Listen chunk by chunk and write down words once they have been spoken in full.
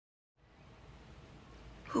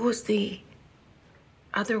Who was the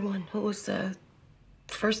other one? Who was the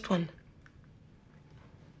first one?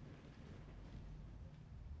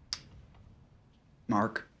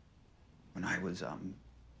 Mark. When I was, in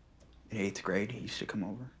 8th grade, he used to come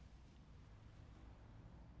over.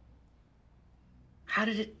 How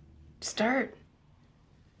did it start?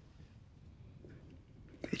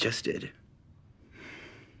 It just did.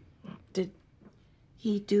 Did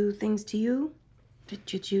he do things to you?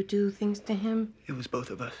 Did you do things to him? It was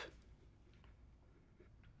both of us.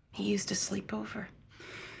 He used to sleep over.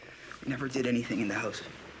 We never did anything in the house.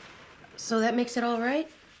 So that makes it all right?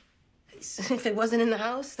 If it wasn't in the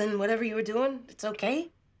house, then whatever you were doing, it's okay?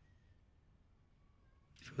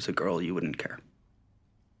 If it was a girl, you wouldn't care.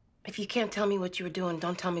 If you can't tell me what you were doing,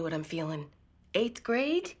 don't tell me what I'm feeling. 8th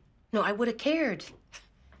grade? No, I would have cared.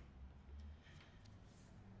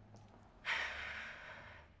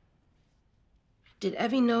 Did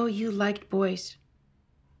Evie know you liked boys?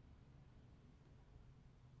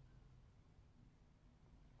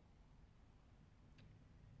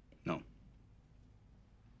 No.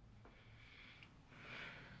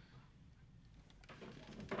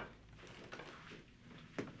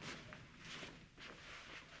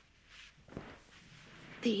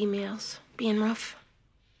 The emails being rough.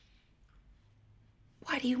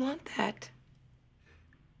 Why do you want that?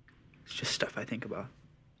 It's just stuff I think about.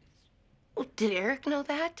 Well, did Eric know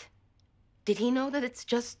that? Did he know that it's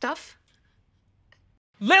just stuff?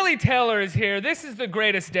 Lili Taylor is here. This is the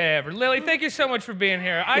greatest day ever. Lili, thank you so much for being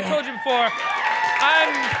here. I told you before,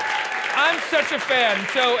 I'm such a fan.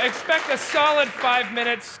 So expect a solid 5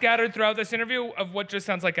 minutes scattered throughout this interview of what just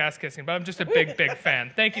sounds like ass kissing. But I'm just a big, big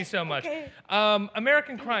fan. Thank you so much. Okay.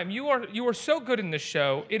 American Crime. You are so good in this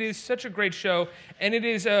show. It is such a great show, and it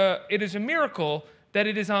is a miracle that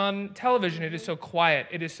it is on television. It is so quiet.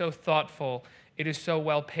 It is so thoughtful. It is so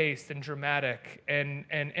well-paced and dramatic and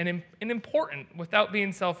important without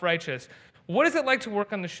being self-righteous. What is it like to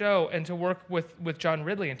work on the show and to work with John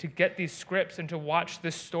Ridley and to get these scripts and to watch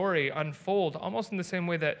this story unfold almost in the same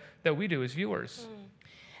way that we do as viewers?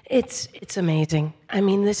 It's amazing. I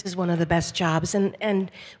mean, this is one of the best jobs.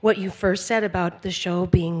 And what you first said about the show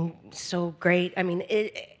being so great, I mean,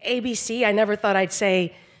 ABC, I never thought I'd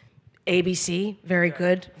say ABC, very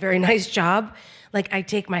good, very nice job. Like, I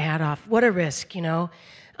take my hat off. What a risk, you know?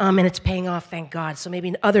 And it's paying off, thank God. So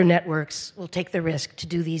maybe other networks will take the risk to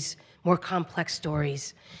do these more complex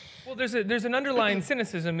stories. Well, there's an underlying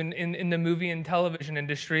cynicism in the movie and television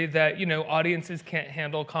industry that, you know, audiences can't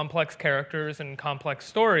handle complex characters and complex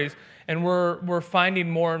stories, and we're finding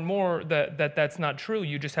more and more that that's not true.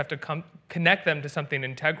 You just have to connect them to something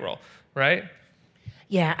integral, right?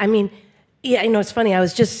 Yeah, I mean, yeah, you know, it's funny.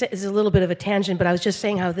 It's a little bit of a tangent, but I was just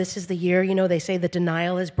saying how this is the year, you know, they say the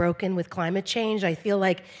denial is broken with climate change. I feel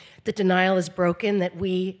like the denial is broken, that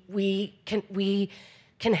we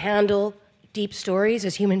can handle deep stories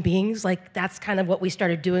as human beings. Like, that's kind of what we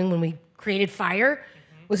started doing when we created Fire,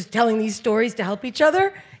 was telling these stories to help each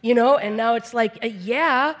other, you know? And now it's like,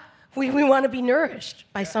 yeah, we want to be nourished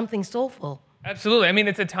by something soulful. Absolutely. I mean,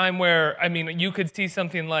 it's a time where, I mean, you could see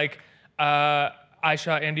something like I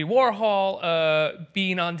Shot Andy Warhol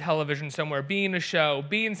being on television somewhere, being a show,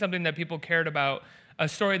 being something that people cared about, a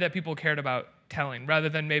story that people cared about telling, rather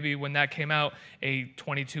than maybe when that came out, a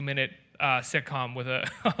 22-minute sitcom with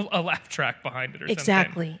a laugh track behind it or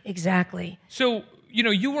something. Exactly. So, you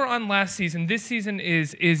know, you were on last season. This season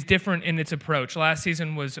is different in its approach. Last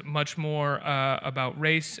season was much more about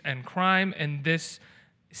race and crime, and this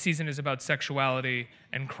season is about sexuality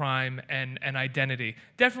and crime and identity.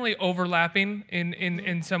 Definitely overlapping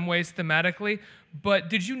in some ways thematically, but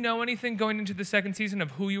did you know anything going into the second season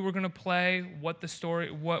of who you were going to play, what the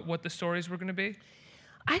stories were going to be?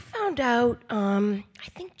 I found out, I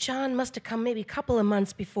think John must have come maybe a couple of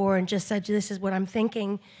months before and just said, this is what I'm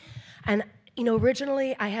thinking. And, you know,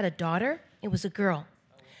 originally I had a daughter. It was a girl.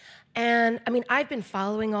 And, I mean, I've been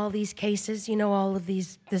following all these cases, you know, all of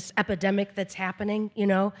this epidemic that's happening, you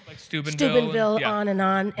know. Like Steubenville. Yeah. On.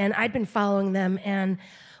 And I'd been following them. And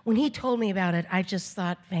when he told me about it, I just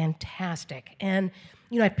thought, fantastic. And,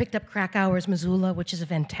 you know, I picked up Krakauer's Missoula, which is a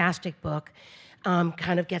fantastic book.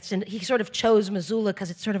 Kind of gets in. He sort of chose Missoula because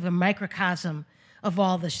it's sort of a microcosm of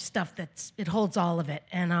all the stuff it holds all of it.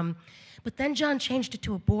 And but then John changed it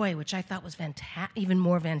to a boy, which I thought was even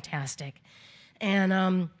more fantastic. And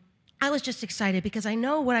I was just excited because I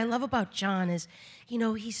know what I love about John is, you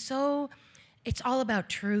know, it's all about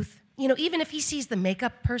truth. You know, even if he sees the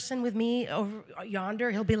makeup person with me over yonder,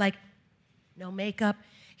 he'll be like, no makeup.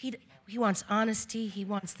 He wants honesty. He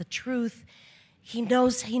wants the truth. He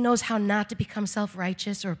knows how not to become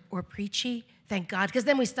self-righteous or preachy, thank God, because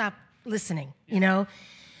then we stop listening, you know?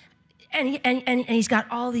 and he's got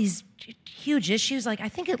all these huge issues. Like I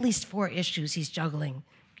think at least 4 issues he's juggling: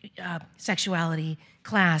 sexuality,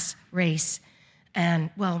 class, race, and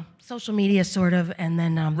well, social media sort of, and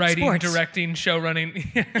then writing, sports. directing, show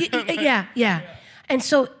running. Yeah. And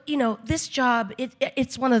so, this job,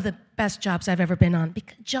 it's one of the best jobs I've ever been on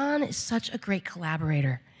because John is such a great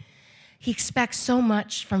collaborator. He expects so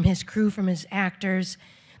much from his crew, from his actors.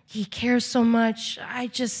 He cares so much.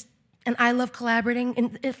 And I love collaborating.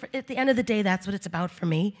 And at the end of the day, that's what it's about for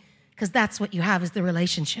me, because that's what you have is the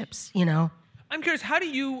relationships, I'm curious, how do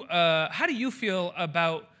you feel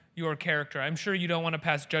about your character? I'm sure you don't want to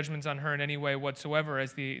pass judgments on her in any way whatsoever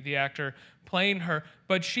as the actor playing her,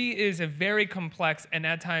 but she is a very complex and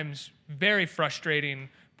at times very frustrating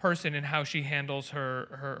person in how she handles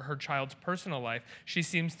her child's personal life. She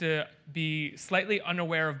seems to be slightly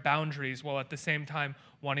unaware of boundaries while at the same time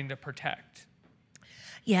wanting to protect.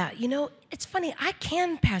 Yeah, it's funny. I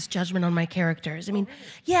can pass judgment on my characters. I mean,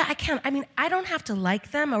 yeah, I can. I mean, I don't have to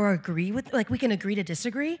like them or agree with, like, we can agree to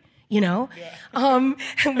disagree, make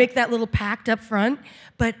that little pact up front.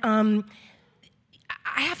 But I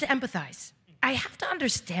have to empathize. I have to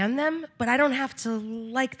understand them, but I don't have to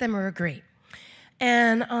like them or agree.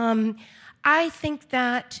 And I think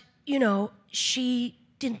that, she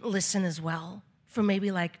didn't listen as well for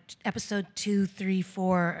maybe like episode 2, 3,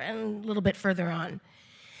 4, and a little bit further on.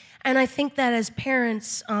 And I think that as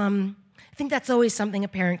parents, I think that's always something a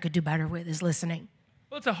parent could do better with, is listening.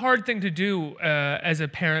 Well, it's a hard thing to do as a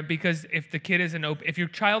parent, because if if your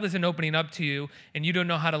child isn't opening up to you and you don't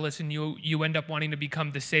know how to listen, you end up wanting to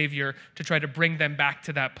become the savior to try to bring them back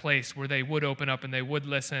to that place where they would open up and they would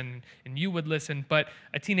listen and you would listen. But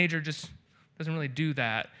a teenager just doesn't really do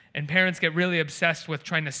that. And parents get really obsessed with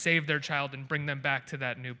trying to save their child and bring them back to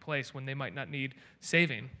that new place when they might not need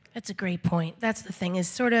saving. That's a great point. That's the thing, is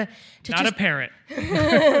sort of to not a parent.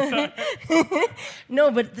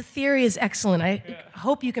 No, but the theory is excellent. I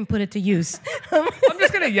hope you can put it to use. I'm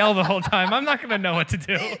just going to yell the whole time. I'm not going to know what to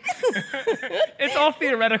do. It's all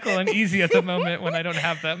theoretical and easy at the moment when I don't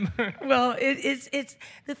have them. Well, it's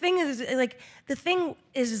the thing is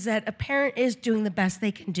that a parent is doing the best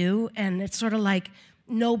they can do, and it's sort of like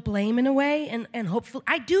no blame in a way, and hopefully,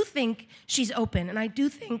 I do think she's open, and I do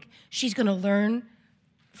think she's going to learn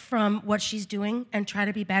from what she's doing and try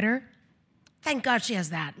to be better. Thank God she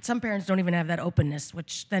has that. Some parents don't even have that openness,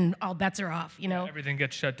 which then all bets are off, Everything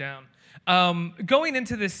gets shut down. Going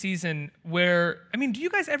into this season do you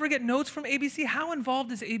guys ever get notes from ABC? How involved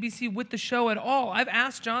is ABC with the show at all? I've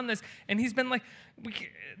asked John this, and he's been like,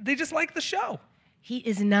 they just like the show. He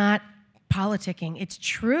is not politicking. It's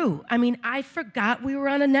true. I mean, I forgot we were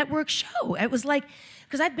on a network show. It was like,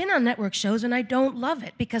 because I've been on network shows and I don't love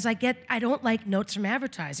it because I don't like notes from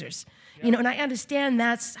advertisers, and I understand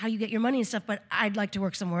that's how you get your money and stuff, but I'd like to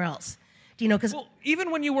work somewhere else. Because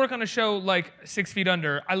even when you work on a show like 6 Feet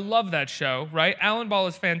Under, I love that show, right? Alan Ball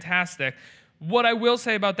is fantastic. What I will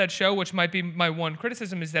say about that show, which might be my one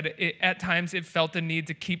criticism, is that at times it felt the need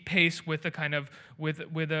to keep pace with a kind of with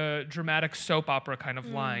a dramatic soap opera kind of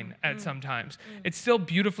line at some times. It's still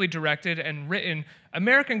beautifully directed and written.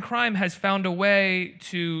 American Crime has found a way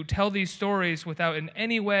to tell these stories without in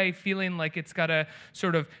any way feeling like it's got to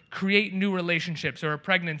sort of create new relationships or a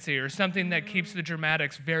pregnancy or something that keeps the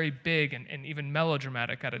dramatics very big and even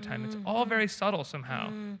melodramatic at a time. It's all very subtle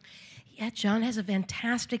somehow. Yeah, John has a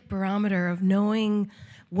fantastic barometer of knowing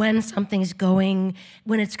when something's when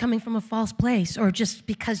it's coming from a false place or just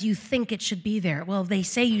because you think it should be there. Well, they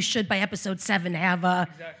say you should by episode 7 have a...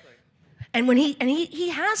 Exactly. And when he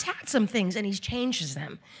has had some things and he's changes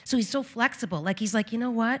them. So he's so flexible. Like he's like, you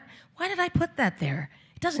know what? Why did I put that there?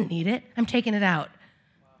 It doesn't need it. I'm taking it out.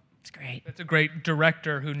 Wow. It's great. That's a great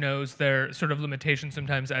director who knows their sort of limitations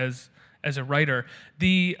sometimes as a writer.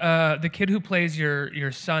 The kid who plays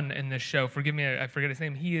your son in this show, forgive me, I forget his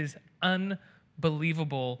name, he is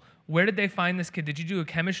unbelievable. Where did they find this kid? Did you do a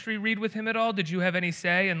chemistry read with him at all? Did you have any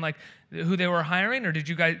say in like who they were hiring, or did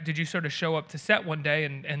you sort of show up to set one day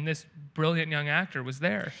and this brilliant young actor was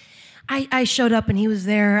there? I showed up and he was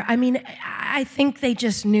there. I mean, I think they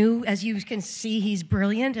just knew, as you can see, he's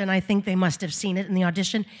brilliant, and I think they must have seen it in the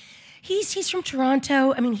audition. He's from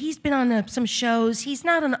Toronto. I mean, he's been on some shows. He's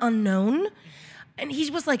not an unknown. And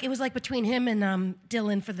it was like between him and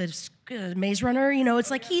Dylan for the Maze Runner. It's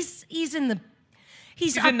like he's in the mix.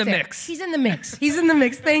 He's in the mix. He's in the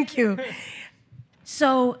mix. Thank you.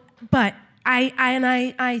 So, but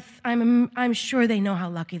I'm sure they know how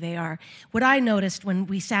lucky they are. What I noticed when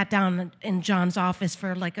we sat down in John's office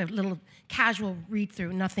for like a little casual read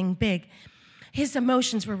through, nothing big, his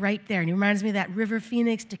emotions were right there, and he reminds me of that River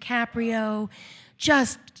Phoenix, DiCaprio,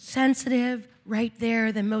 just sensitive, right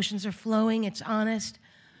there. The emotions are flowing. It's honest.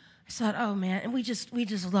 I thought, oh man, and we just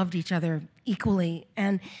loved each other equally.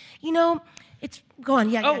 And you know, it's go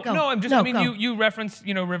on, yeah. Oh yeah, go. no, I'm just. No, I mean, go. you referenced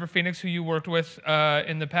River Phoenix, who you worked with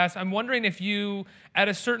in the past. I'm wondering if you, at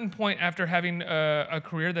a certain point after having a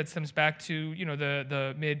career that stems back to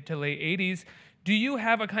the mid to late '80s. Do you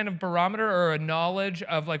have a kind of barometer or a knowledge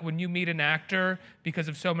of, like, when you meet an actor, because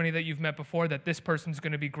of so many that you've met before, that this person's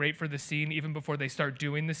going to be great for the scene even before they start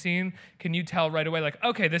doing the scene? Can you tell right away, like,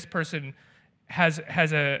 okay, this person has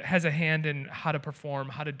a hand in how to perform,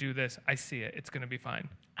 how to do this? I see it. It's going to be fine.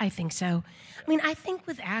 I think so. I mean, I think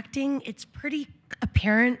with acting, it's pretty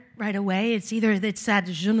apparent right away. It's either it's that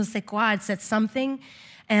je ne sais quoi, it's that something,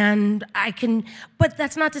 and I can. But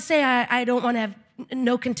that's not to say I don't want to have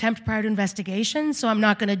no contempt prior to investigation, so I'm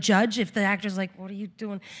not going to judge if the actor's like, what are you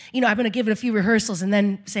doing? I'm going to give it a few rehearsals and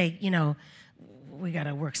then say, we got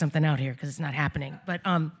to work something out here because it's not happening. But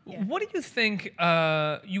yeah. What do you think?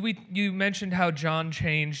 You mentioned how John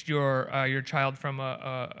changed your child from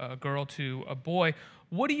a girl to a boy.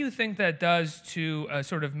 What do you think that does to a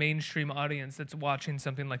sort of mainstream audience that's watching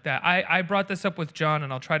something like that? I brought this up with John,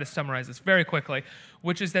 and I'll try to summarize this very quickly,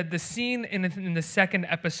 which is that the scene in the second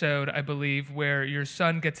episode, I believe, where your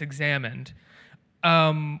son gets examined,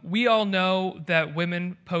 we all know that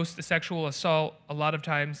women post a sexual assault a lot of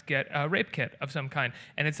times get a rape kit of some kind,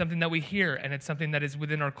 and it's something that we hear, and it's something that is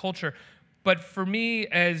within our culture. But for me,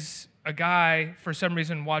 as a guy, for some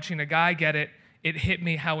reason, watching a guy get it, it hit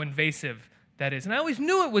me how invasive that is. And I always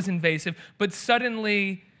knew it was invasive, but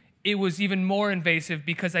suddenly it was even more invasive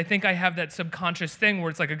because I think I have that subconscious thing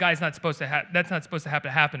where it's like a guy's not supposed to that's not supposed to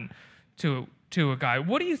happen to a guy.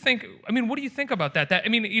 What do you think? I mean, what do you think about that? I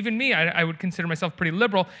mean, even me, I would consider myself pretty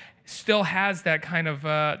liberal, still has that kind of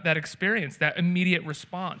that experience, that immediate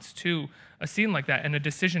response to a scene like that and a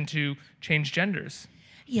decision to change genders.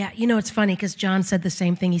 Yeah, it's funny because John said the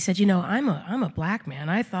same thing. He said, I'm a black man.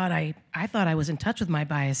 I thought I was in touch with my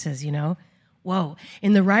biases. Whoa.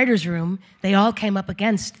 In the writer's room, they all came up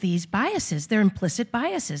against these biases. They're implicit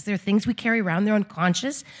biases. They're things we carry around. They're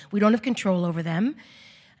unconscious. We don't have control over them.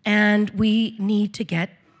 And we need to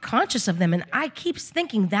get conscious of them. And I keep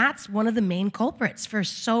thinking that's one of the main culprits for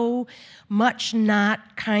so much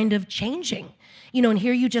not kind of changing. And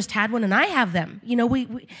here you just had one, and I have them.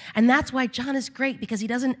 And that's why John is great, because he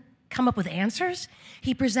doesn't come up with answers.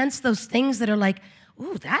 He presents those things that are like,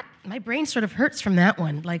 ooh, my brain sort of hurts from that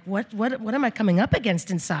one. Like, what am I coming up against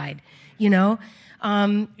inside? He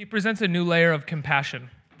presents a new layer of compassion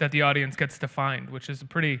that the audience gets to find, which is a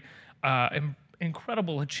pretty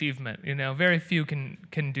incredible achievement. Very few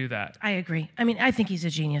can do that. I agree. I mean, I think he's a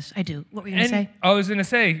genius. I do. What were you going to say? I was going to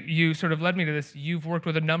say, you sort of led me to this. You've worked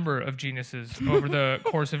with a number of geniuses over the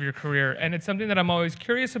course of your career, and it's something that I'm always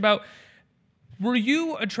curious about. Were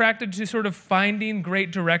you attracted to sort of finding great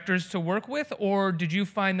directors to work with, or did you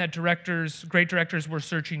find that great directors were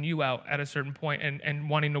searching you out at a certain point and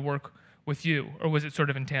wanting to work with you, or was it sort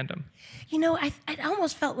of in tandem? I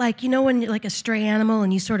almost felt like, when you're like a stray animal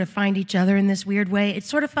and you sort of find each other in this weird way, it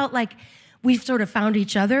sort of felt like we've sort of found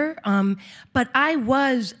each other. But I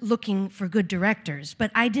was looking for good directors, but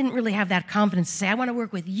I didn't really have that confidence to say, I want to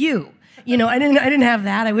work with you. I didn't have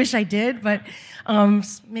that. I wish I did, but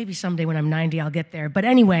maybe someday when I'm 90, I'll get there. But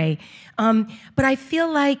anyway, but I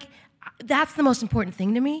feel like that's the most important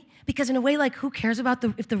thing to me, because in a way, like, who cares about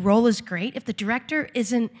if the role is great? If the director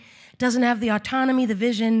doesn't have the autonomy, the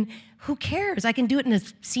vision, who cares? I can do it in a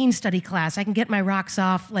scene study class. I can get my rocks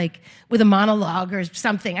off, like, with a monologue or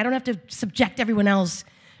something. I don't have to subject everyone else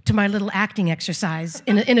to my little acting exercise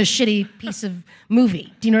in a shitty piece of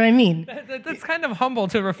movie. Do you know what I mean? That's kind of humble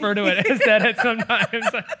to refer to it as that sometimes.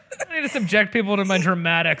 I need to subject people to my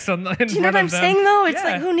dramatics in front of them. Do you know what I'm saying, though? It's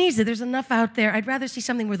like, who needs it? There's enough out there. I'd rather see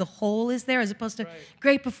something where the whole is there as opposed to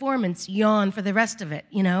great performance, yawn for the rest of it,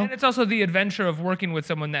 And it's also the adventure of working with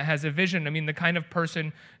someone that has a vision. I mean, the kind of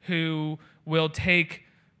person who will take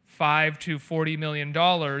 $5 to $40 million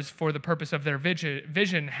for the purpose of their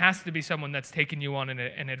vision has to be someone that's taking you on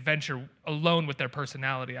an adventure alone with their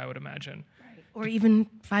personality, I would imagine. Right. Or even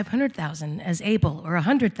 500,000 as Abel, or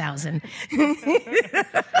 100,000.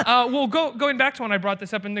 Well, going back to when I brought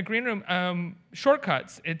this up in the green room,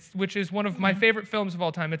 Shortcuts, which is one of my favorite films of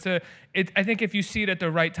all time. I think if you see it at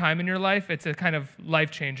the right time in your life, it's a kind of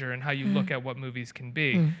life changer in how you look at what movies can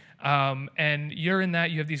be. And you're in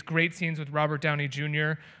that. You have these great scenes with Robert Downey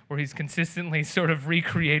Jr., where he's consistently sort of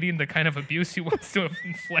recreating the kind of abuse he wants to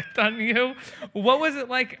inflict on you. What was it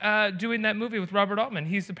like doing that movie with Robert Altman?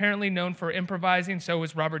 He's apparently known for improvising. So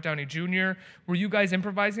was Robert Downey Jr. Were you guys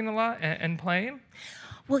improvising a lot and playing?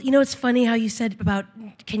 Well, you know, it's funny how you said about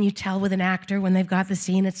can you tell with an actor when they've got the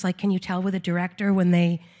scene? It's like, can you tell with a director when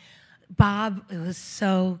they... Bob, it was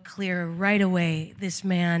so clear right away, this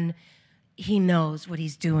man, he knows what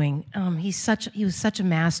he's doing. He was such a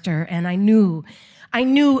master, and I knew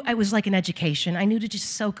it was like an education. I knew to just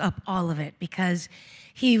soak up all of it because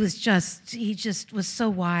he just was so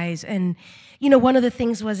wise. And, you know, one of the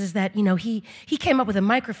things is that, you know, he came up with a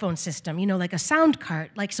microphone system, you know, like a sound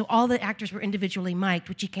cart, like so all the actors were individually mic'd,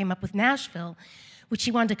 which he came up with Nashville, which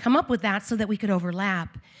he wanted to come up with that so that we could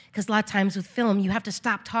overlap. Because a lot of times with film, you have to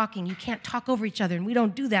stop talking. You can't talk over each other, and we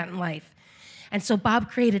don't do that in life. And so Bob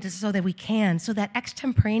created it so that we can. So that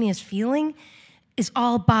extemporaneous feeling is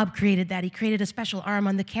all Bob created that. He created a special arm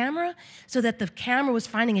on the camera so that the camera was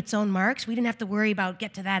finding its own marks. We didn't have to worry about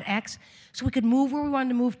get to that X. So we could move where we wanted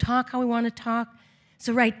to move, talk how we wanted to talk.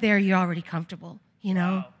 So right there, you're already comfortable, you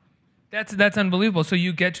know? Wow. That's unbelievable. So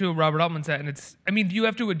you get to a Robert Altman set, and it's, I mean, do you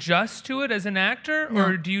have to adjust to it as an actor, No.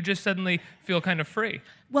 or do you just suddenly feel kind of free?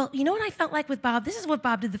 Well, you know what I felt like with Bob? This is what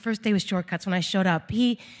Bob did the first day with Shortcuts when I showed up.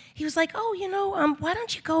 He was like, oh, you know, why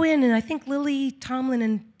don't you go in? And I think Lily Tomlin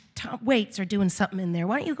and Tom Waits are doing something in there.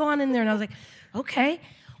 Why don't you go on in there? And I was like, okay.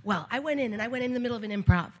 Well, I went in the middle of an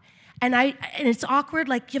improv. And it's awkward,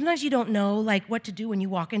 like sometimes you don't know like what to do when you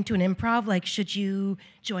walk into an improv, like should you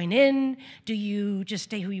join in? Do you just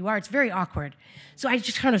stay who you are? It's very awkward. So I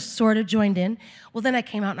just kind of sort of joined in. Well, then I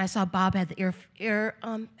came out and I saw Bob had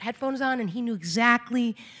the headphones on and he knew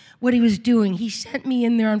exactly what he was doing. He sent me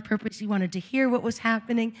in there on purpose. He wanted to hear what was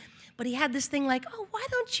happening. But he had this thing like, oh, why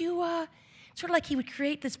don't you, sort of like he would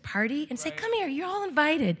create this party and say, come here, you're all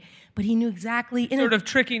invited. But he knew exactly. Sort of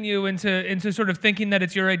tricking you into sort of thinking that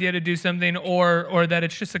it's your idea to do something, or that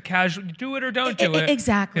it's just a casual, do it or don't do it.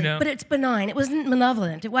 Exactly. You know? But it's benign. It wasn't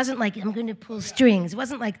malevolent. It wasn't like, I'm going to pull strings. It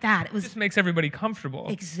wasn't like that. It was just makes everybody comfortable.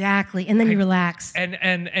 Exactly. And then you relax.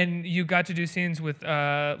 And you got to do scenes with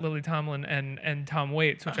Lily Tomlin and Tom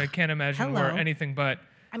Waits, which I can't imagine were anything but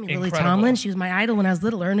I mean, incredible. Lily Tomlin, she was my idol when I was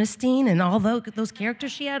little. Ernestine and all those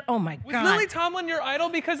characters she had. Oh, my God. Was Lily Tomlin your idol?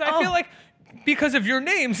 Because I feel like because of your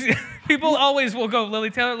names, people always will go Lily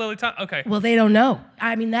Taylor, Lily Tomlin. Okay. Well, they don't know.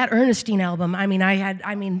 I mean, that Ernestine album,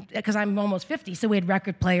 because I'm almost 50, so we had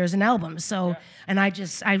record players and albums. So, and I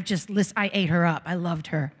ate her up. I loved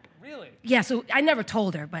her. Really? Yeah, so I never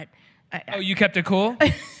told her, but. You kept it cool?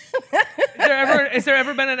 Has there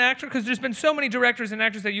ever been an actor? Because there's been so many directors and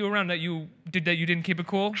actors that you were around that you didn't keep it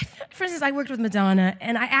cool. For instance, I worked with Madonna,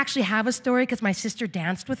 and I actually have a story because my sister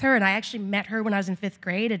danced with her, and I actually met her when I was in 5th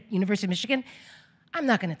grade at University of Michigan. I'm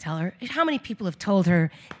not going to tell her. How many people have told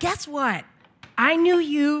her? Guess what? I knew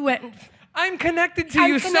you. I'm connected to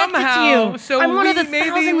you connected somehow. to you. So I'm one of the maybe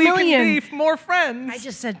 1,000 we million. can be more friends. I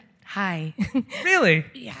just said hi. Really?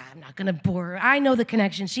 Yeah, I'm not going to bore her. I know the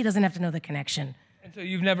connection. She doesn't have to know the connection. And so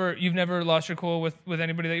you've never lost your cool with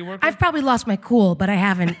anybody that you work with? I've probably lost my cool, but I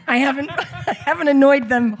haven't I haven't annoyed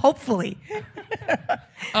them, hopefully.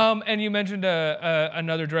 And you mentioned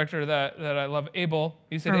another director that I love, Abel.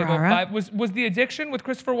 You said Ferrara. Abel. Was The Addiction with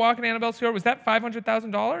Christopher Walken and Annabelle Stewart, was that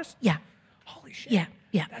 $500,000? Yeah. Holy shit.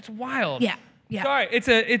 Yeah. That's wild. Yeah. Yeah. Sorry,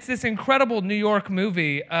 it's this incredible New York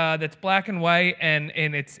movie that's black and white, and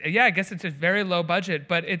it's I guess it's a very low budget,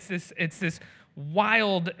 but it's this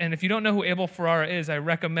wild, and if you don't know who Abel Ferrara is, I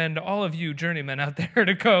recommend all of you journeymen out there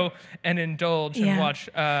to go and indulge and watch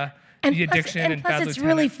The Addiction and plus Bad it's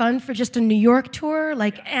Lieutenant. really fun for just a New York tour,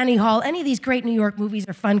 like Annie Hall. Any of these great New York movies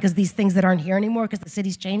are fun because these things that aren't here anymore, because the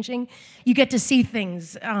city's changing, you get to see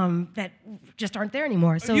things that just aren't there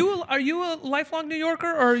anymore. So Are you a lifelong New Yorker,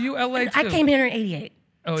 or are you LA too? I came here in '88.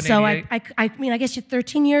 Oh, in so 88? I mean, I guess you're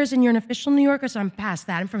 13 years and you're an official New Yorker, so I'm past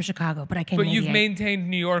that. I'm from Chicago, but I came in But '88. you've maintained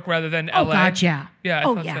New York rather than LA? Oh, God, yeah. Yeah, I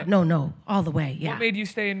oh, thought yeah. so. No, all the way, yeah. What made you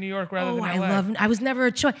stay in New York rather than LA? I was never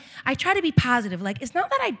a choice. I try to be positive. Like, it's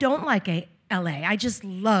not that I don't like LA. I just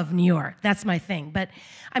love New York. That's my thing. But,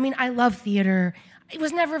 I mean, I love theater. It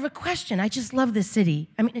was never a question. I just love this city.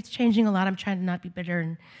 I mean, it's changing a lot. I'm trying to not be bitter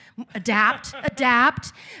and adapt,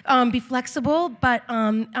 be flexible. But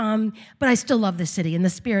I still love this city, and the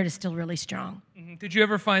spirit is still really strong. Mm-hmm. Did you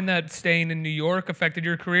ever find that staying in New York affected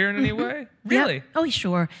your career in any way? Really? Yeah. Oh,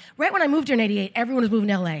 sure. Right when I moved here in '88, everyone was moving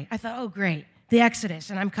to LA. I thought, oh, great, the Exodus,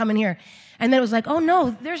 and I'm coming here. And then it was like, oh,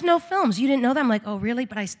 no, there's no films. You didn't know that? I'm like, oh, really?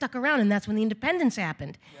 But I stuck around, and that's when the independence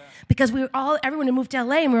happened. Yeah. Because everyone had moved to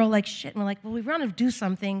LA, and we were all like, shit. And we're like, well, we want to do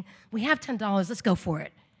something. We have $10. Let's go for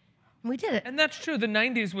it. We did it. And that's true. The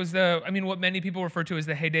 90s was what many people refer to as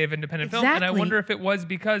the heyday of independent film. And I Exactly. wonder if it was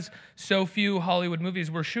because so few Hollywood movies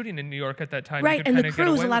were shooting in New York at that time. Right, and the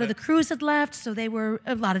crews, a lot of the crews had left, so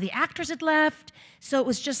a lot of the actors had left. So it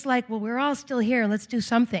was just like, well, we're all still here. Let's do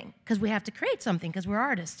something because we have to create something because we're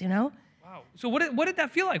artists, Wow. So what did that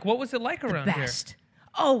feel like? What was it like around here? Best.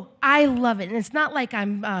 Oh, I love it. And it's not like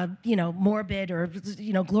I'm, morbid or,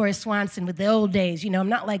 Gloria Swanson with the old days. I'm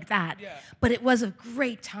not like that. Yeah. But it was a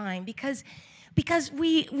great time because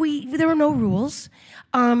there were no rules.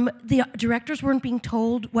 The directors weren't being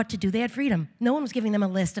told what to do. They had freedom. No one was giving them a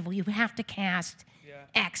list of, well, you have to cast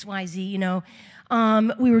X, Y, Z,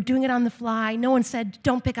 We were doing it on the fly. No one said,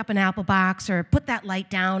 don't pick up an apple box or put that light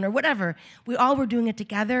down or whatever. We all were doing it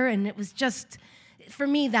together, and it was just... For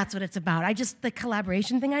me, that's what it's about. The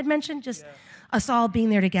collaboration thing I'd mentioned, us all being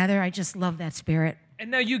there together, I just love that spirit.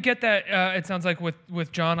 And now you get that, it sounds like,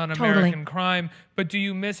 with John on Totally. American Crime, but do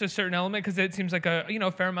you miss a certain element? Because it seems like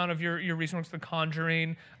a fair amount of your recent works, The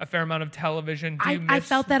Conjuring, a fair amount of television. I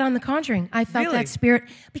felt that on The Conjuring. I felt Really? that spirit.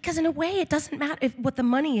 Because in a way, it doesn't matter what the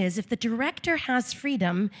money is. If the director has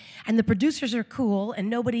freedom and the producers are cool and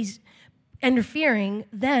nobody's interfering,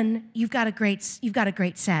 then you've got a great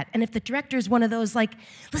set. And if the director is one of those like,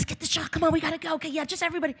 let's get the shot, come on, we gotta go, okay, yeah, just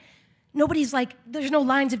everybody. Nobody's like, there's no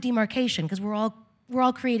lines of demarcation because we're all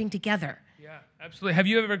creating together. Yeah, absolutely. Have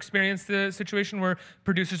you ever experienced the situation where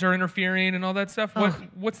producers are interfering and all that stuff?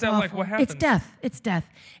 What's that like? What happens? It's death.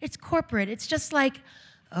 It's corporate. It's just like,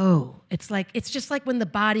 it's just like when the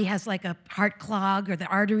body has like a heart clog or the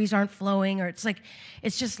arteries aren't flowing, or it's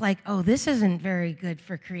just like, oh, this isn't very good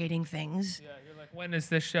for creating things. Yeah, you're like, when is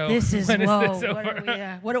this show? This is, when whoa, is this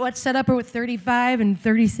over? What setup are with 35 and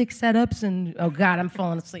 36 setups, and oh God, I'm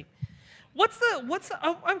falling asleep.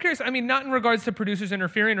 I'm curious, not in regards to producers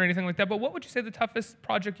interfering or anything like that, but what would you say the toughest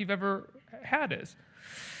project you've ever had is,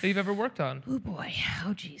 that you've ever worked on? Oh boy,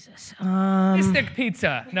 oh Jesus. Mystic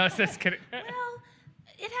Pizza. No, just kidding. Well,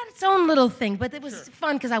 it had its own little thing, but it was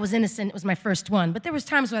fun because I was innocent. It was my first one. But there was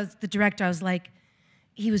times where the director, I was like,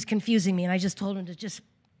 he was confusing me, and I just told him to just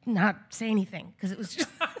not say anything because it was just...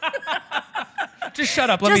 Just shut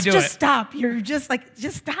up, let me do it. Just stop. You're just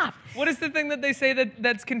stop. What is the thing that they say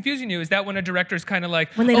that's confusing you? Is that when a director's kind of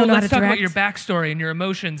like, when they don't know how to let's talk about direct? your backstory and your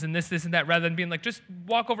emotions and this, and that, rather than being like, just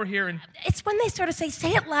walk over here and... It's when they sort of say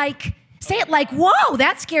it like, whoa,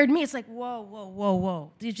 that scared me. It's like, whoa, whoa, whoa,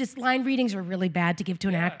 whoa. Just line readings are really bad to give to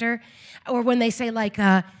an actor. Or when they say like,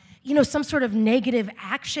 some sort of negative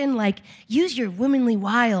action, like use your womanly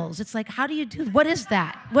wiles. It's like, how do you do, what is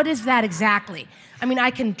that? What is that exactly?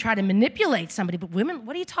 I can try to manipulate somebody, but women,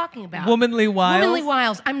 what are you talking about? Womanly wiles? Womanly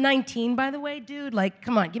wiles. I'm 19, by the way, dude. Like,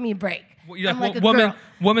 come on, give me a break. You're I'm like, like a girl.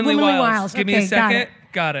 Womanly wiles. Give me a Okay, second.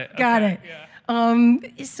 Got it. Got Okay, it.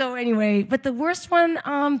 yeah. So anyway, but the worst one,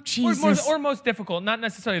 Jesus. Or most difficult, not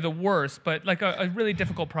necessarily the worst, but like a really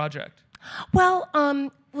difficult project. Well,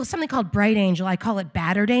 something called Bright Angel. I call it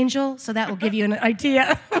Battered Angel, so that will give you an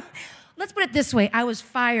idea. Let's put it this way: I was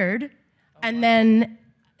fired, and then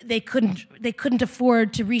they couldn't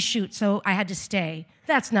afford to reshoot, so I had to stay.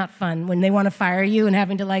 That's not fun when they want to fire you and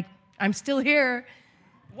having to like, I'm still here.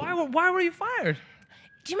 Why were you fired?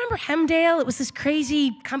 Do you remember Hemdale? It was this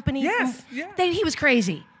crazy company. Yes, yeah. He was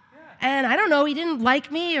crazy. Yeah. And I don't know, he didn't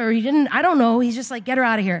like me or I don't know. He's just like, get her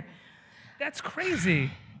out of here. That's crazy.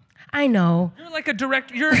 I know. You're like a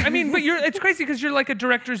director. It's crazy because you're like a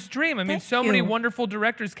director's dream. Thank many you. wonderful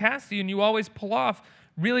directors cast you, and you always pull off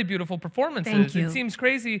really beautiful performances. Thank you. It seems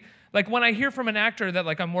crazy. Like when I hear from an actor that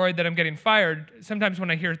like I'm worried that I'm getting fired, sometimes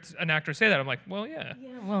when I hear an actor say that, I'm like, well, yeah.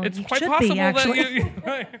 Well, it's you quite should possible be, actually.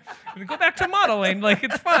 that you go back to modeling. Like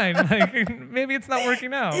it's fine. Like maybe it's not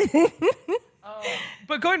working out.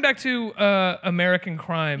 But going back to American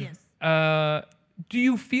Crime, Yes. Do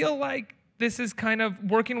you feel like this is kind of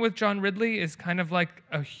working with John Ridley is kind of like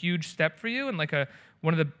a huge step for you and like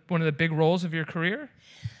one of the big roles of your career?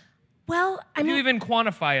 Well, Do you even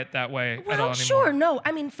quantify it that way at all anymore? Sure. No,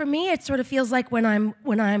 for me, it sort of feels like when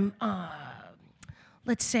I'm,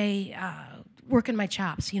 let's say, working my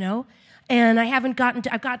chops, and I've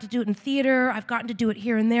got to do it in theater. I've gotten to do it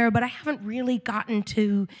here and there, but I haven't really gotten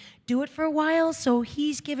to do it for a while. So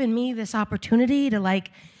he's given me this opportunity to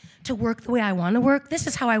work the way I want to work. This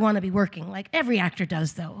is how I want to be working. Like every actor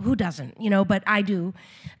does, though. Who doesn't? But I do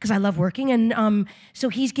because I love working, and so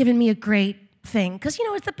he's given me a great thing because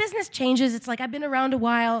as the business changes, it's like I've been around a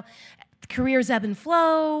while, careers ebb and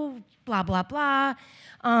flow, blah blah blah,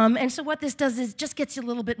 and so what this does is just gets you a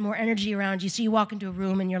little bit more energy around you. So you walk into a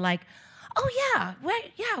room and you're like, oh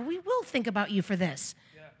yeah, we will think about you for this.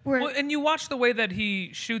 Well, and you watch the way that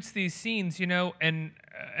he shoots these scenes, you know, and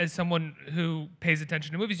as someone who pays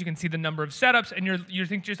attention to movies, you can see the number of setups, and you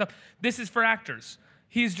think to yourself, this is for actors.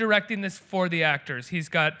 He's directing this for the actors. He's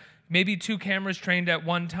got maybe 2 cameras trained at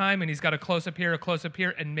one time, and he's got a close-up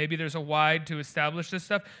here, and maybe there's a wide to establish this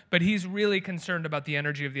stuff, but he's really concerned about the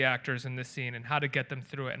energy of the actors in this scene and how to get them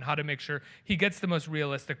through it and how to make sure he gets the most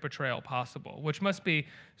realistic portrayal possible, which must be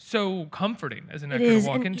so comforting as an actor to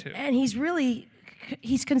walk into. And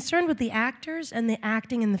he's concerned with the actors and the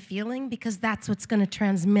acting and the feeling, because that's what's going to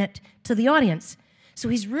transmit to the audience. So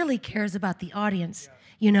he really cares about the audience,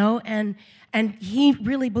 you know, and he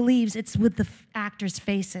really believes it's with the actors'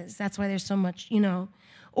 faces. That's why there's so much, you know,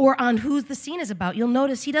 or on who the scene is about. You'll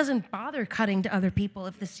notice he doesn't bother cutting to other people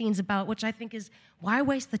if the scene's about, which I think is, why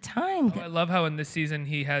waste the time? Oh, I love how in this season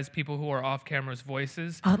he has people who are off camera's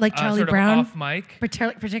voices. Like Charlie sort Brown. Of off mic.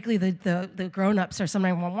 Particularly the grown-ups are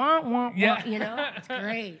sometimes wah, wah, wah, Yeah. you know? It's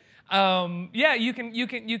great. Yeah, you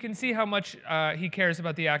can see how much he cares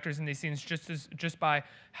about the actors in these scenes just by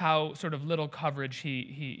how sort of little coverage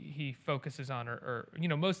he focuses on, or you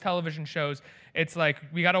know, most television shows, it's like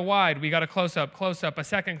we got a wide, we got a close up, a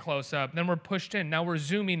second close up, then we're pushed in, now we're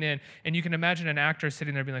zooming in, and you can imagine an actor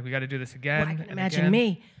sitting there being like, we got to do this again. Well, I can imagine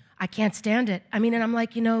me. I can't stand it. I mean, and I'm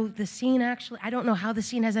like, you know, the scene actually, I don't know how the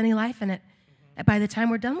scene has any life in it by the time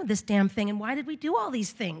we're done with this damn thing. And why did we do all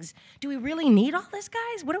these things? Do we really need all this,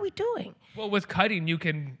 guys? What are we doing? Well, with cutting, you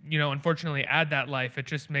can, you know, unfortunately add that life. It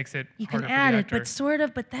just makes it you harder can add for the it, actor. but sort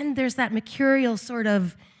of. But then there's that mercurial sort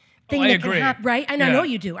of thing I that agree. can happen, right? And Yeah. I know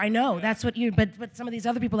you do. I know that's what you. But some of these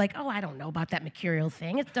other people are like, oh, I don't know about that mercurial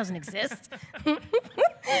thing. It doesn't exist.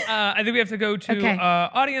 I think we have to go to Okay.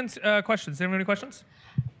 audience questions. Anyone have any questions?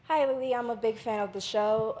 Hi, Lili. I'm a big fan of the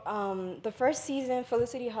show. The first season,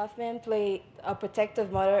 Felicity Huffman played a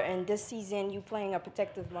protective mother, and this season, you playing a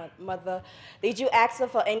protective mother. Did you ask her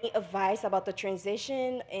for any advice about the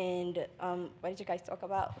transition, and what did you guys talk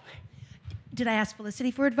about? Did I ask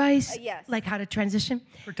Felicity for advice? Yes. Like how to transition?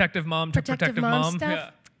 Protective mom to protective mom.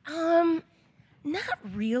 stuff? Yeah. Not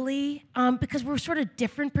really, because we're sort of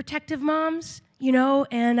different protective moms, you know,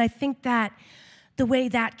 and I think that the way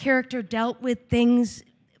that character dealt with things,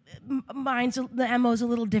 the MO's a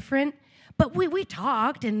little different, but we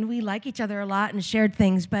talked and we like each other a lot and shared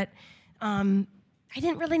things, but I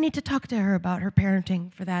didn't really need to talk to her about her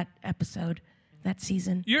parenting for that episode, that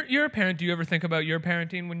season. You're a parent. Do you ever think about your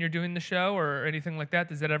parenting when you're doing the show or anything like that?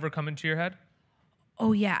 Does that ever come into your head?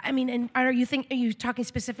 Oh yeah, I mean, and are you talking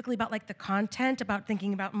specifically about like the content, about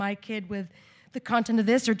thinking about my kid with the content of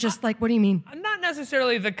this, or just like, what do you mean? Not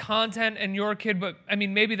necessarily the content and your kid, but I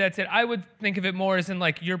mean, maybe that's it. I would think of it more as in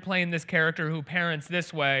like, you're playing this character who parents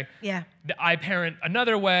this way. Yeah. I parent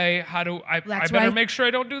another way. How do I That's better right. make sure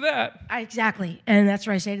I don't do that. Exactly, and that's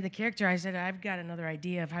what I say to the character. I said, I've got another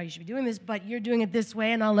idea of how you should be doing this, but you're doing it this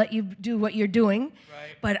way, and I'll let you do what you're doing.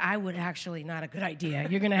 Right. But I would actually not a good idea.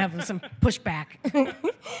 You're going to have some pushback.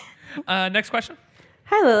 Next question.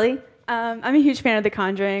 Hi, Lily. I'm a huge fan of The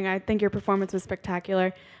Conjuring. I think your performance was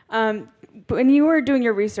spectacular. But when you were doing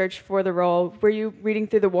your research for the role, were you reading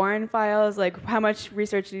through the Warren files? Like, how much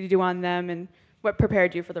research did you do on them, and what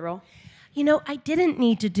prepared you for the role? You know, I didn't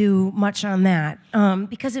need to do much on that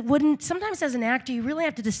because it wouldn't. Sometimes as an actor, you really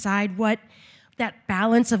have to decide what that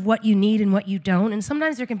balance of what you need and what you don't. And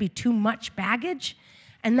sometimes there can be too much baggage.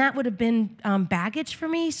 And that would have been baggage for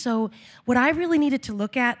me. So what I really needed to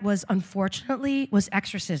look at was, unfortunately, was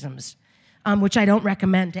exorcisms, which I don't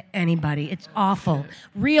recommend to anybody. It's awful.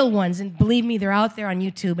 Real ones, and believe me, they're out there on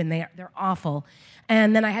YouTube, and they're awful.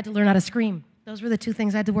 And then I had to learn how to scream. Those were the two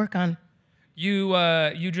things I had to work on.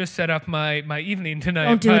 You just set up my evening tonight.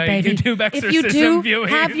 Don't do it, baby. YouTube exorcism if you do, viewing.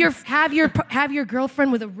 have your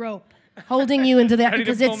girlfriend with a rope holding you into that, Ready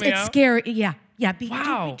to because pull me it's out? scary. Yeah.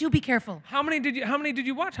 Wow. Do be careful. How many did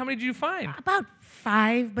you watch? How many did you find? About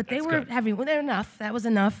 5, but they That's were good. heavy. Well, they're enough. That was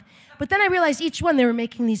enough. But then I realized each one they were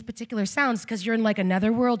making these particular sounds because you're in like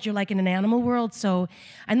another world. You're like in an animal world. So,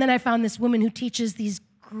 and then I found this woman who teaches these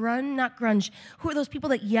not grunge. Who are those people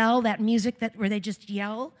that yell that music where they just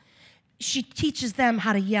yell? She teaches them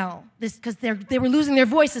how to yell because they were losing their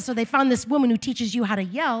voices. So they found this woman who teaches you how to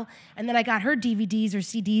yell. And then I got her DVDs or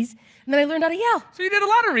CDs, and then I learned how to yell. So you did a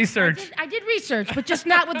lot of research. I did research, but just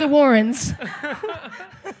not with the Warrens.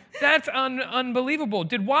 That's unbelievable.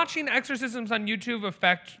 Did watching exorcisms on YouTube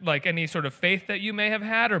affect like any sort of faith that you may have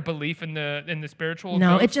had or belief in the spiritual?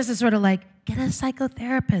 No, ghost? it's just a sort of like, get a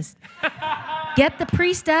psychotherapist. Get the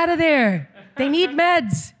priest out of there. They need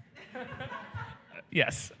meds.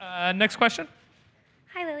 Yes. Next question.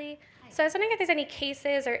 Hi, Lily. So I was wondering if there's any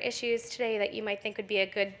cases or issues today that you might think would be a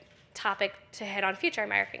good topic to hit on future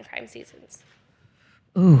American crime seasons.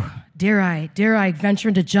 Ooh, dare I venture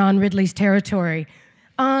into John Ridley's territory?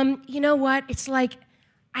 You know what? It's like,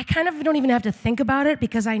 I kind of don't even have to think about it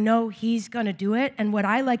because I know he's gonna do it. And what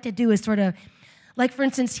I like to do is sort of, like for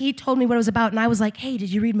instance, he told me what it was about and I was like, hey, did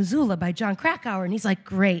you read Missoula by John Krakauer? And he's like,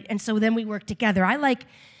 great. And so then we work together. I like,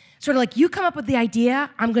 sort of like, you come up with the idea,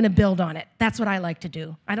 I'm gonna build on it. That's what I like to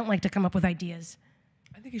do. I don't like to come up with ideas.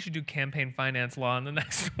 I think you should do campaign finance law in the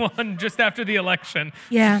next one, just after the election.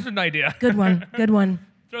 Yeah. Just an idea. Good one, good one.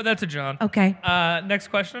 Throw that to John. Okay. Next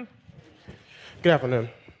question. Good afternoon.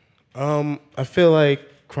 I feel like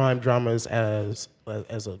crime dramas as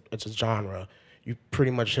a genre, you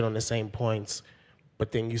pretty much hit on the same points,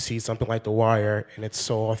 but then you see something like The Wire, and it's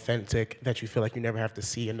so authentic that you feel like you never have to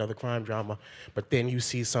see another crime drama. But then you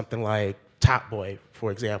see something like Top Boy, for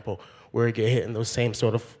example, where you get hit in those same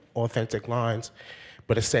sort of authentic lines,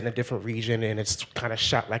 but it's set in a different region, and it's kind of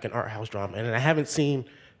shot like an art house drama. And I haven't seen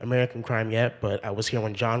American Crime yet, but I was here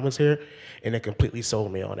when John was here, and it completely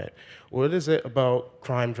sold me on it. What is it about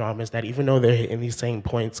crime dramas that even though they're hitting these same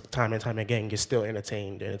points time and time again, you're still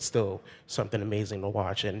entertained, and it's still something amazing to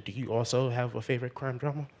watch? And do you also have a favorite crime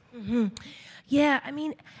drama? Mm-hmm. Yeah, I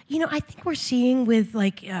mean, you know, I think we're seeing with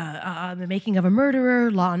like The Making of a Murderer,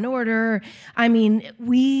 Law and Order. I mean,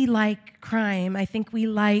 we like crime. I think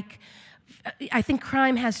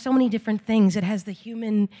crime has so many different things. It has the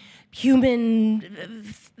human,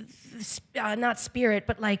 not spirit,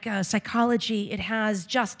 but like psychology. It has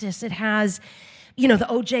justice. It has, you know, the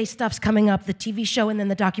OJ stuff's coming up, the TV show, and then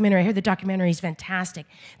the documentary. I hear the documentary is fantastic.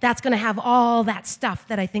 That's going to have all that stuff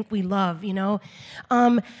that I think we love, you know.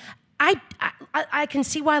 I can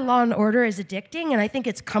see why Law and Order is addicting, and I think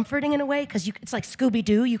it's comforting in a way because it's like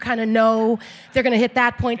Scooby-Doo. You kind of know they're going to hit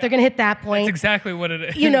that point, they're going to hit that point. That's exactly what it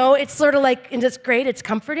is. You know, it's sort of like, and it's great, it's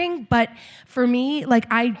comforting, but for me, like,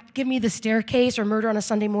 give me The Staircase or Murder on a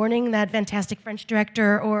Sunday Morning, that fantastic French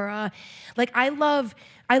director, or like, I love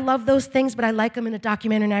those things, but I like them in a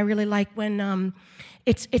documentary, and I really like when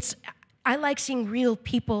I like seeing real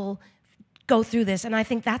people go through this, and I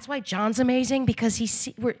think that's why John's amazing, because he's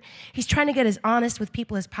trying to get as honest with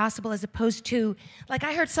people as possible, as opposed to, like,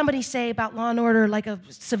 I heard somebody say about Law and Order, like a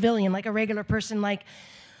civilian, like a regular person, like,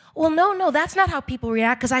 well, no, that's not how people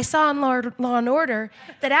react, because I saw in Law and Order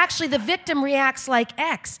that actually the victim reacts like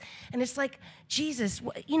X, and it's like, Jesus,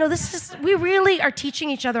 you know, we really are teaching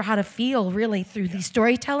each other how to feel, really, through the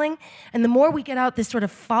storytelling, and the more we get out this sort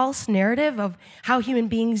of false narrative of how human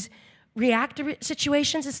beings react to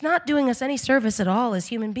situations, it's not doing us any service at all as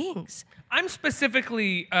human beings. I'm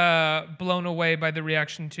specifically blown away by the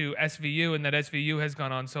reaction to SVU, and that SVU has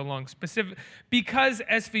gone on so long. Because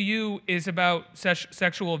SVU is about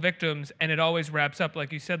sexual victims, and it always wraps up,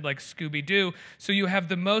 like you said, like Scooby-Doo. So you have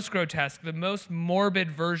the most grotesque, the most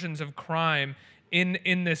morbid versions of crime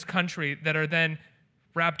in this country that are then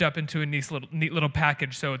wrapped up into a neat little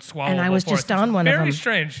package, so it's swallowable. And I was just on one of them. Very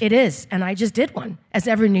strange. It is, and I just did one, as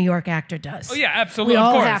every New York actor does. Oh yeah, absolutely. We of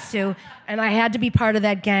all course. have to, and I had to be part of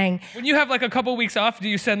that gang. When you have like a couple weeks off, do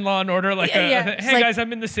you send Law and Order like, yeah, hey like, guys,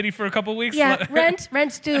 I'm in the city for a couple weeks? Yeah,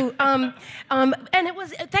 rents do. And it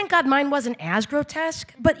was, thank God mine wasn't as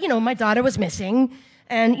grotesque, but you know, my daughter was missing,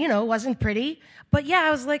 and you know, it wasn't pretty. But yeah,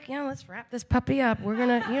 I was like, you know, let's wrap this puppy up. We're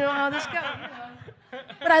gonna, you know how this goes. You know.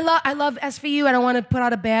 But I love SVU. I don't want to put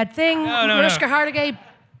out a bad thing. No. Mariska Hargitay.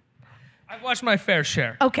 I've watched my fair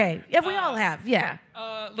share. Okay, yeah, we all have, yeah.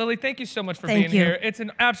 Lily, thank you so much for Thank being you. here. It's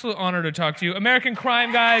an absolute honor to talk to you. American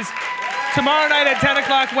Crime, guys. Tomorrow night at 10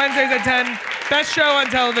 o'clock, Wednesdays at 10. Best show on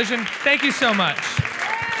television. Thank you so much.